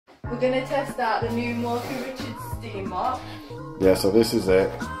We're going to test out the new Morphy Richard steam mop. Yeah, so this is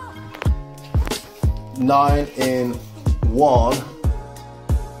it. 9 in 1.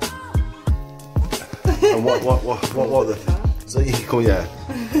 And what the? So you can call, yeah,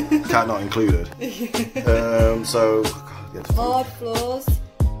 cat not included. So hard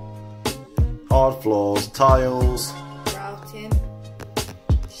floors, tiles, grouting,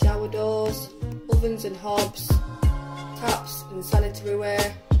 shower doors, ovens and hobs, taps and sanitary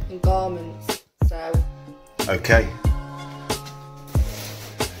ware and garments. So okay.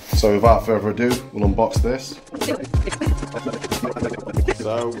 So without further ado, we'll unbox this.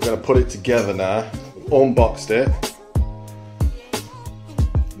 So we're going to put it together now. We've unboxed it.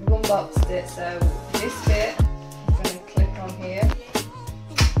 We've unboxed it, so this bit I'm going to click on here,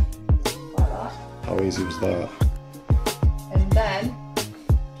 like that. How easy was that? And then,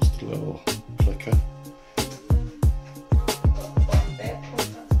 just a little clicker.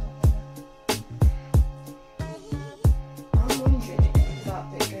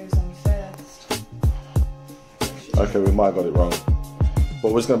 Okay, we might have got it wrong,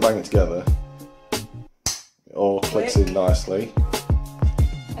 but we're just going to bang it together. It all clicks in nicely.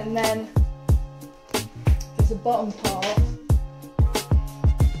 And then there's a bottom part.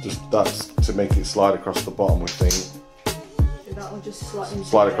 Just that's to make it slide across the bottom, we think. So that will just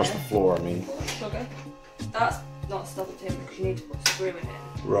slide across the floor, I mean. Okay. That's not stopping him because you need to put a screw in it.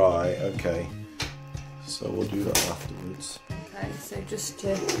 Right, okay. So we'll do that afterwards. Okay, so just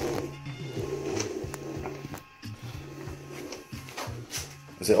to...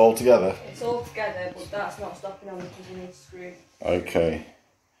 Is it all together? It's all together, but that's not stopping on because you need a screw. Okay.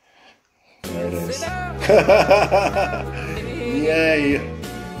 There it is. Yay!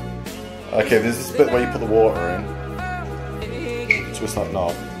 Okay, there's this bit where you put the water in. Twist that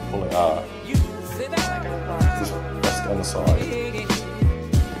knob, pull it out. Just rest it on the side.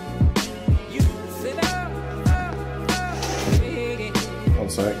 One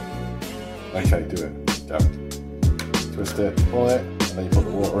sec. Okay, do it. Go. Twist it, pull it. And then you put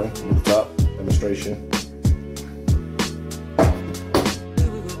the water in with the tap, demonstration.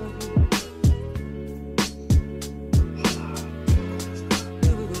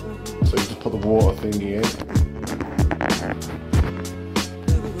 So you just put the water thingy in.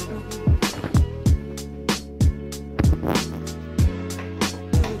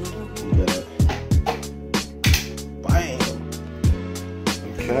 Get it. Bam!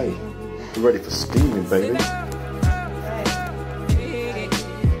 Okay, we're ready for steaming, baby.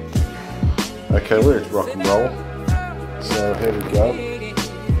 Okay, we're ready to rock and roll. So here we go.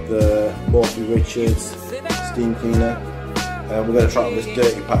 The Morphy Richards steam cleaner. And we're going to try on this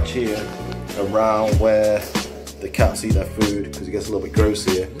dirty patch here around where the cats eat their food because it gets a little bit gross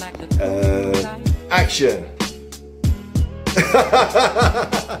here. Action!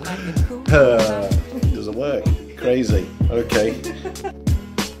 Doesn't work. Crazy. Okay.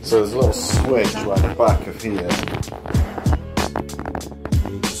 So there's a little switch right at the back of here.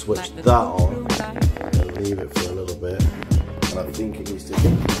 You need to switch that on. Leave it for a little bit, and I think it needs to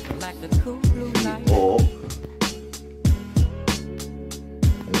heat up,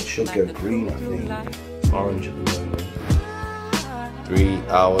 and it should go green. I think it's orange at the moment. 3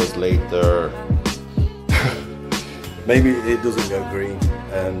 hours later. Maybe it doesn't go green,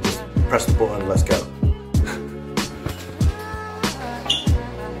 and just press the button and let's go.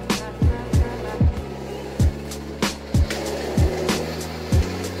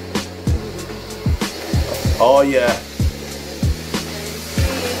 Oh yeah.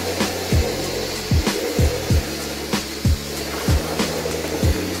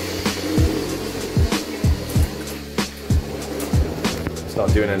 It's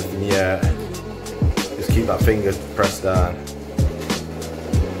not doing anything yet. Just keep that finger pressed down.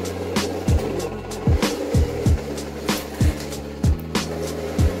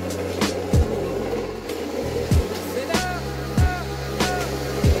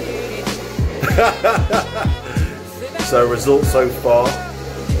 So results so far,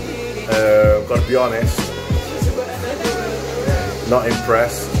 gotta be honest, not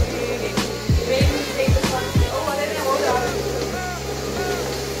impressed.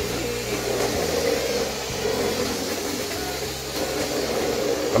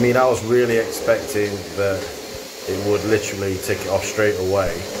 I mean, I was really expecting that it would literally take it off straight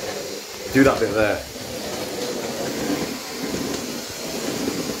away. Do that bit there.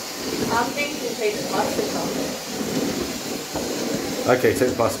 I'm thinking take the plastic off. Okay, take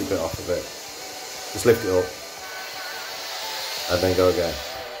the plastic bit off of it. Just lift it up. And then go again.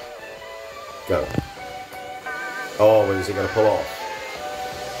 Go. Oh, well, is it going to pull off?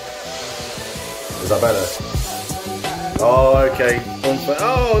 Is that better? Oh, okay.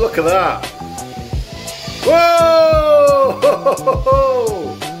 Oh, look at that. Whoa!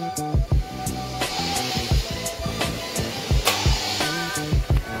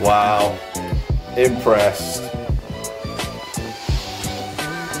 Wow. Impressed.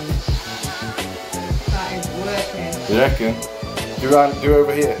 That is working. You reckon? Do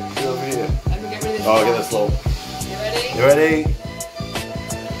over here. Do over here. Let me get rid of this. Oh, get this low. You ready? You ready?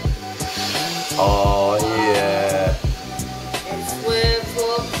 Oh, yeah. It swerves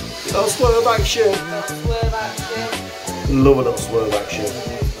up. Little swerve action. Little swerve action. Love a little swerve action.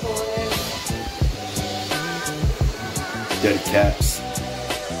 And it's pulling. Dirty cats.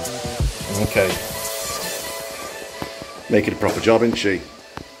 Okay. Making a proper job, isn't she?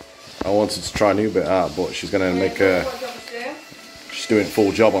 I wanted to try a new bit out, but she's going to make a... She's doing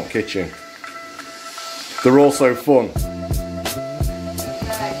full job on kitchen. They're also fun.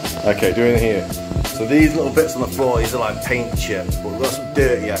 Okay, doing it here. So these little bits on the floor, these are like paint chips, but we've got some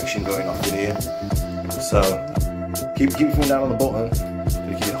dirty action going on in here. So keep your finger down on the button to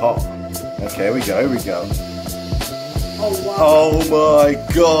keep it hot. Okay, here we go, here we go. Oh wow. Oh my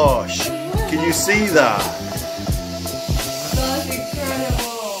gosh! Can you see that? That's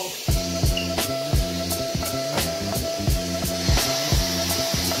incredible.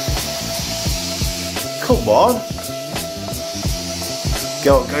 Come on!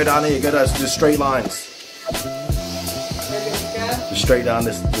 Go down here, go down, do straight lines. Just straight down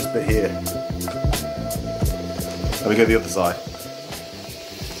this bit here. Let me go the other side.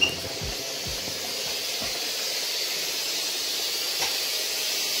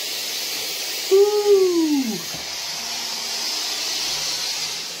 Woo.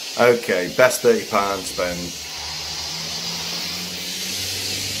 Okay, best £30 spend.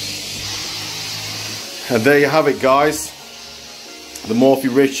 And there you have it, guys. The Morphy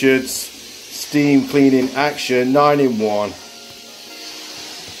Richards steam cleaning action 9-in-1.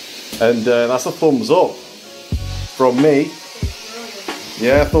 And that's a thumbs up from me.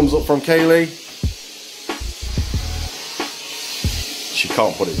 Yeah, thumbs up from Kaylee. She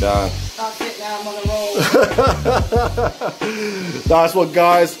can't put it down. That's it now, I'm on a roll. Nice one,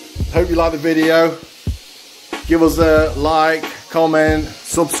 guys. Hope you like the video. Give us a like, comment,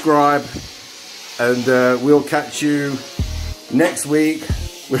 subscribe, and we'll catch you next week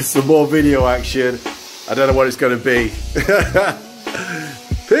with some more video action. I don't know what it's going to be.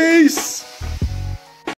 Peace.